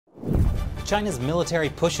China's military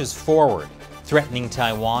pushes forward, threatening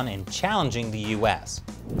Taiwan and challenging the US.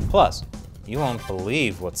 Plus, you won't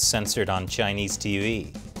believe what's censored on Chinese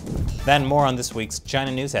TV. Then more on this week's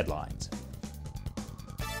China News headlines.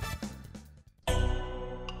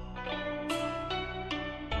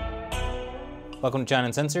 Welcome to China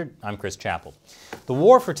Uncensored. I'm Chris Chappell. The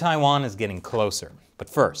war for Taiwan is getting closer, but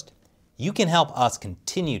first, you can help us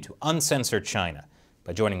continue to uncensor China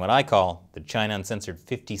by joining what I call the China Uncensored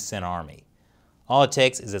 50-cent army. All it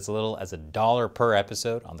takes is as little as $1 per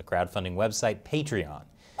episode on the crowdfunding website Patreon.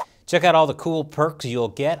 Check out all the cool perks you'll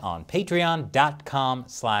get on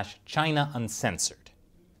patreon.com/China Uncensored.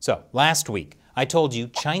 So, last week, I told you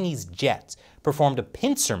Chinese jets performed a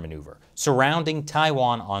pincer maneuver surrounding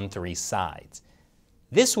Taiwan on 3 sides.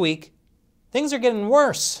 This week, things are getting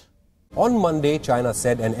worse. On Monday, China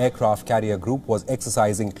said an aircraft carrier group was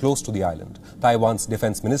exercising close to the island. Taiwan's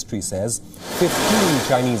defense ministry says 15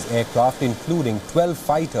 Chinese aircraft, including 12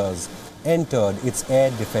 fighters, entered its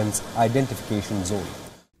air defense identification zone.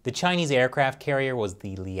 The Chinese aircraft carrier was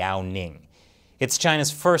the Liaoning. It's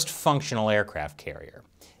China's first functional aircraft carrier.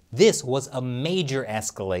 This was a major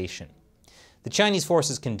escalation. The Chinese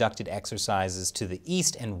forces conducted exercises to the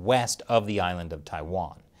east and west of the island of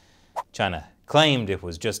Taiwan. China claimed it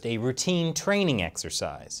was just a routine training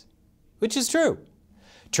exercise, which is true.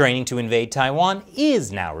 Training to invade Taiwan is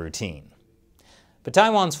now routine. But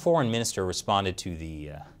Taiwan's foreign minister responded to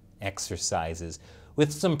the exercises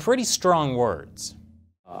with some pretty strong words.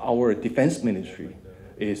 Our defense ministry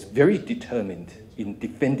is very determined in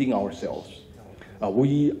defending ourselves.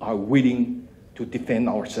 We are willing to defend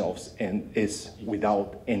ourselves, and it's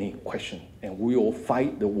without any question. And we will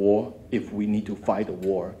fight the war if we need to fight the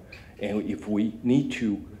war. And if we need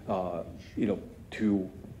to, to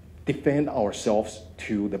defend ourselves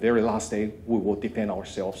to the very last day, we will defend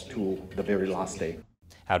ourselves to the very last day.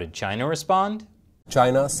 How did China respond?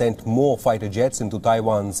 China sent more fighter jets into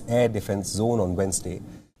Taiwan's air defense zone on Wednesday.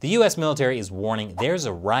 The US military is warning there's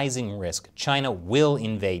a rising risk China will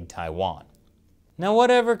invade Taiwan. Now,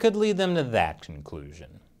 whatever could lead them to that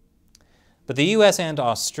conclusion? But the US and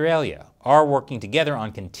Australia are working together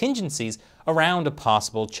on contingencies around a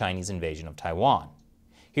possible Chinese invasion of Taiwan.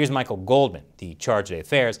 Here's Michael Goldman, the Charge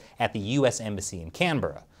d'Affaires at the US Embassy in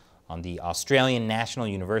Canberra, on the Australian National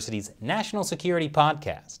University's National Security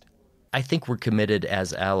Podcast. I think we're committed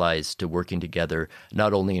as allies to working together,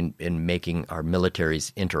 not only in making our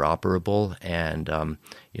militaries interoperable and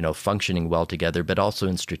functioning well together, but also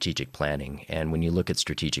in strategic planning. And when you look at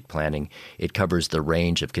strategic planning, it covers the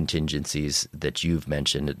range of contingencies that you've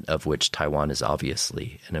mentioned, of which Taiwan is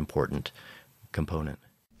obviously an important component.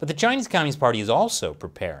 But the Chinese Communist Party is also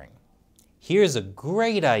preparing. Here's a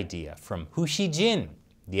great idea from Hu Xijin,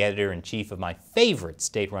 the editor-in-chief of my favorite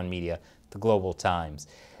state-run media, the Global Times.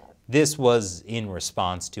 This was in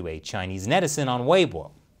response to a Chinese netizen on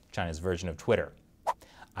Weibo, China's version of Twitter.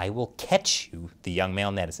 I will catch you, the young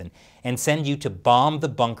male netizen, and send you to bomb the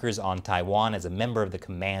bunkers on Taiwan as a member of the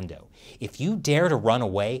commando. If you dare to run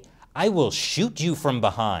away, I will shoot you from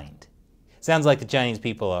behind. Sounds like the Chinese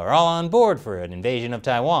people are all on board for an invasion of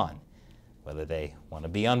Taiwan, whether they want to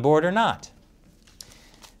be on board or not.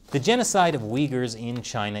 The genocide of Uyghurs in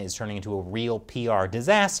China is turning into a real PR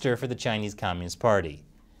disaster for the Chinese Communist Party.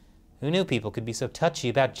 Who knew people could be so touchy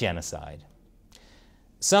about genocide?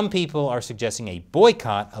 Some people are suggesting a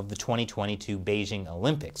boycott of the 2022 Beijing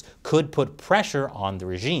Olympics could put pressure on the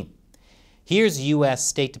regime. Here's U.S.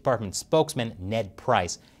 State Department spokesman Ned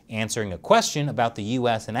Price answering a question about the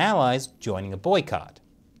U.S. and allies joining a boycott.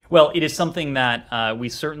 Well, it is something that we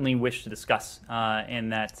certainly wish to discuss,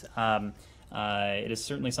 and that it is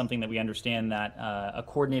certainly something that we understand that a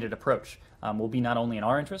coordinated approach will be not only in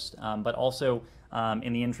our interest, but also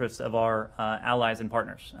in the interests of our allies and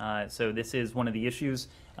partners. So this is one of the issues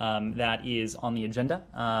that is on the agenda,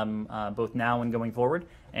 both now and going forward.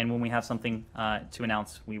 And when we have something to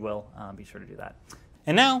announce, we will be sure to do that.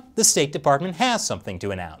 And now the State Department has something to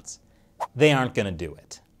announce. They aren't going to do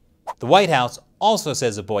it. The White House also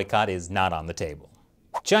says a boycott is not on the table.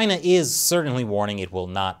 China is certainly warning it will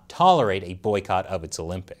not tolerate a boycott of its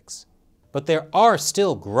Olympics. But there are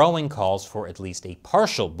still growing calls for at least a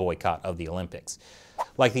partial boycott of the Olympics,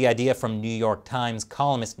 like the idea from New York Times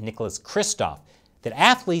columnist Nicholas Kristof that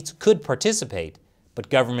athletes could participate, but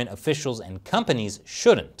government officials and companies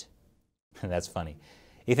shouldn't. That's funny.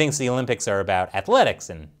 He thinks the Olympics are about athletics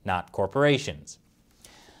and not corporations.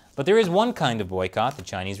 But there is one kind of boycott the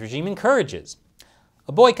Chinese regime encourages.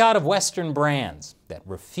 A boycott of Western brands that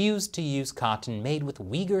refuse to use cotton made with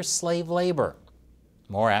Uyghur slave labor.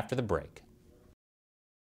 More after the break.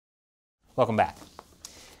 Welcome back.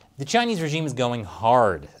 the Chinese regime is going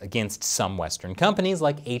hard against some Western companies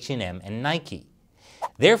like H&M and Nike.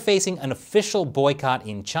 They're facing an official boycott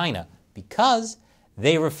in China because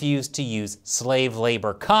they refuse to use slave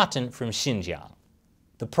labor cotton from Xinjiang.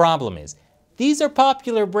 The problem is, these are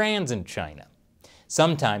popular brands in China.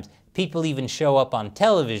 Sometimes people even show up on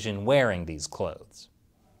television wearing these clothes.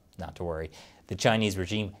 Not to worry, the Chinese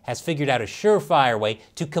regime has figured out a surefire way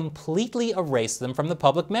to completely erase them from the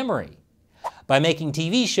public memory by making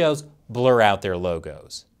TV shows blur out their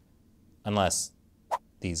logos. Unless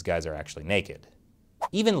these guys are actually naked.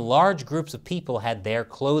 Even large groups of people had their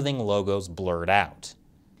clothing logos blurred out.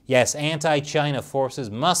 Yes, anti-China forces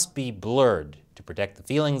must be blurred to protect the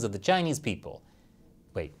feelings of the Chinese people.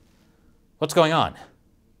 Wait, what's going on?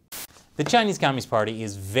 The Chinese Communist Party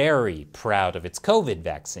is very proud of its COVID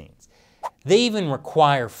vaccines. They even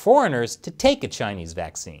require foreigners to take a Chinese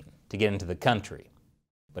vaccine to get into the country.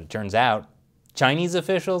 But it turns out, Chinese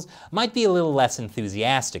officials might be a little less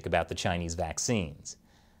enthusiastic about the Chinese vaccines.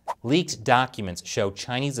 Leaked documents show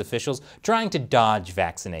Chinese officials trying to dodge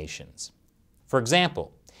vaccinations. For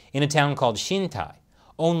example, in a town called Xinjiang,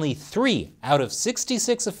 only 3 out of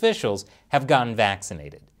 66 officials have gotten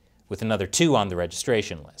vaccinated, with another 2 on the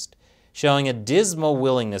registration list, showing a dismal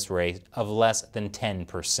willingness rate of less than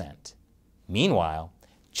 10%. Meanwhile,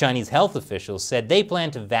 Chinese health officials said they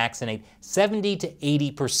plan to vaccinate 70 to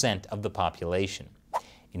 80% of the population.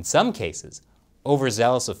 In some cases,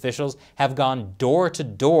 overzealous officials have gone door to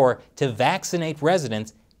door to vaccinate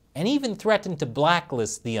residents and even threatened to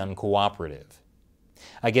blacklist the uncooperative.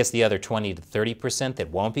 I guess the other 20 to 30% that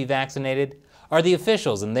won't be vaccinated are the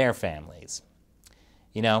officials and their families.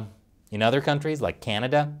 You know, in other countries like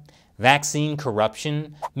Canada, vaccine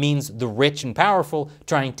corruption means the rich and powerful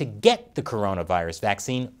trying to get the coronavirus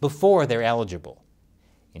vaccine before they're eligible.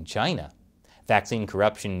 In China, vaccine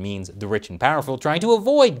corruption means the rich and powerful trying to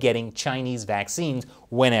avoid getting Chinese vaccines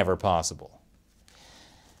whenever possible.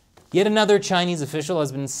 Yet another Chinese official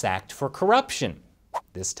has been sacked for corruption,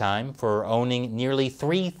 this time for owning nearly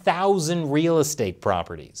 3,000 real estate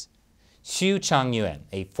properties. Xu Changyuan,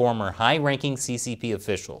 a former high-ranking CCP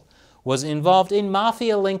official, was involved in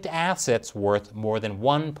mafia-linked assets worth more than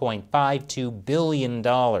 $1.52 billion.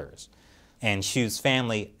 And Xu's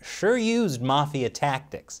family sure used mafia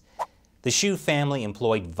tactics. The Xu family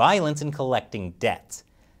employed violence in collecting debts.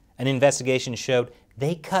 An investigation showed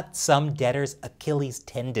they cut some debtors' Achilles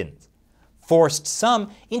tendons, forced some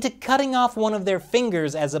into cutting off one of their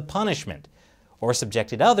fingers as a punishment, or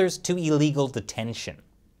subjected others to illegal detention.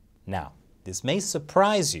 Now, this may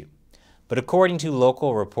surprise you, but according to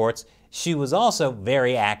local reports, Xu was also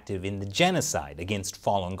very active in the genocide against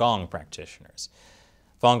Falun Gong practitioners.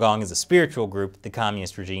 Falun Gong is a spiritual group the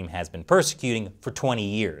communist regime has been persecuting for 20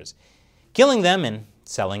 years, killing them and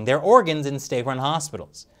selling their organs in state-run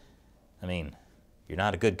hospitals. I mean, you're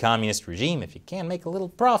not a good communist regime if you can't make a little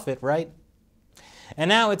profit, right? And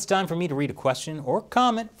now it's time for me to read a question or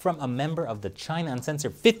comment from a member of the China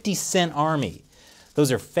Uncensored 50 Cent Army.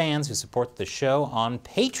 Those are fans who support the show on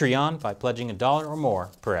Patreon by pledging $1 or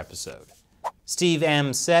more per episode. Steve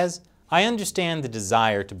M. says, I understand the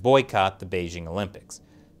desire to boycott the Beijing Olympics.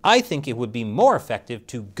 I think it would be more effective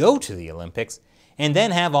to go to the Olympics and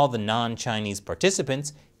then have all the non-Chinese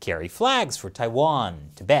participants carry flags for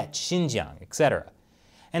Taiwan, Tibet, Xinjiang, etc.,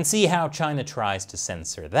 and see how China tries to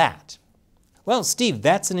censor that. Well, Steve,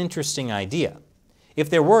 that's an interesting idea. If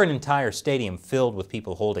there were an entire stadium filled with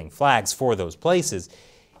people holding flags for those places,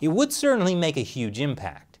 it would certainly make a huge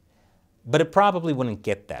impact. But it probably wouldn't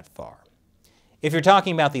get that far. If you're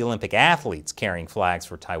talking about the Olympic athletes carrying flags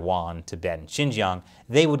for Taiwan, Tibet, and Xinjiang,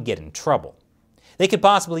 they would get in trouble. They could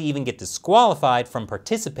possibly even get disqualified from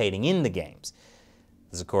participating in the Games.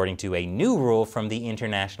 This is according to a new rule from the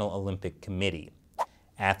International Olympic Committee.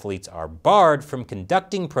 Athletes are barred from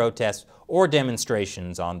conducting protests or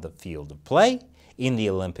demonstrations on the field of play, in the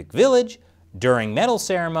Olympic Village, during medal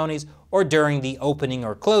ceremonies, or during the opening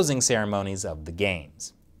or closing ceremonies of the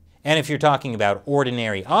Games. And if you're talking about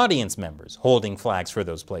ordinary audience members holding flags for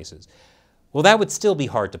those places, well, that would still be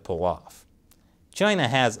hard to pull off. China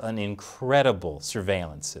has an incredible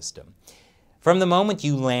surveillance system. From the moment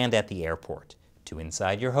you land at the airport, to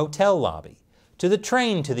inside your hotel lobby, to the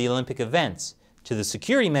train to the Olympic events, to the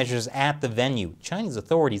security measures at the venue, Chinese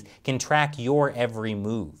authorities can track your every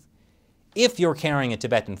move. If you're carrying a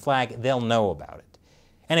Tibetan flag, they'll know about it.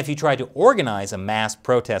 And if you try to organize a mass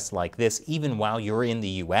protest like this, even while you're in the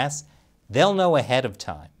US, they'll know ahead of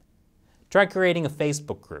time. Try creating a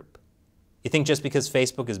Facebook group. You think just because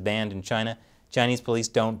Facebook is banned in China, Chinese police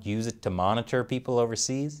don't use it to monitor people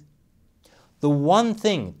overseas? The one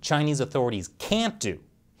thing Chinese authorities can't do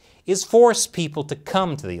is force people to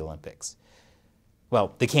come to the Olympics.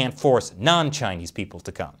 Well, they can't force non-Chinese people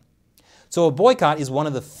to come. So a boycott is one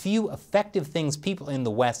of the few effective things people in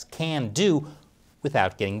the West can do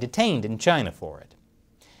without getting detained in China for it.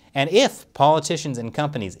 And if politicians and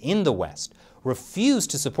companies in the West refuse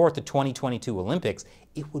to support the 2022 Olympics,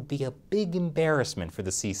 it would be a big embarrassment for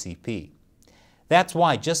the CCP. That's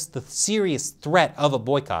why just the serious threat of a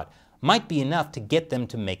boycott might be enough to get them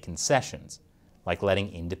to make concessions, like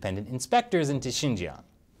letting independent inspectors into Xinjiang.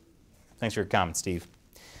 Thanks for your comment, Steve.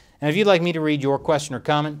 And if you'd like me to read your question or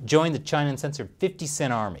comment, join the China Uncensored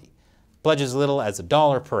 50-cent army. Pledge as little as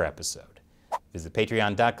 $1 per episode. Visit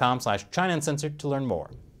patreon.com/China Uncensored to learn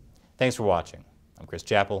more. Thanks for watching. I'm Chris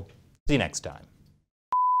Chappell. See you next time.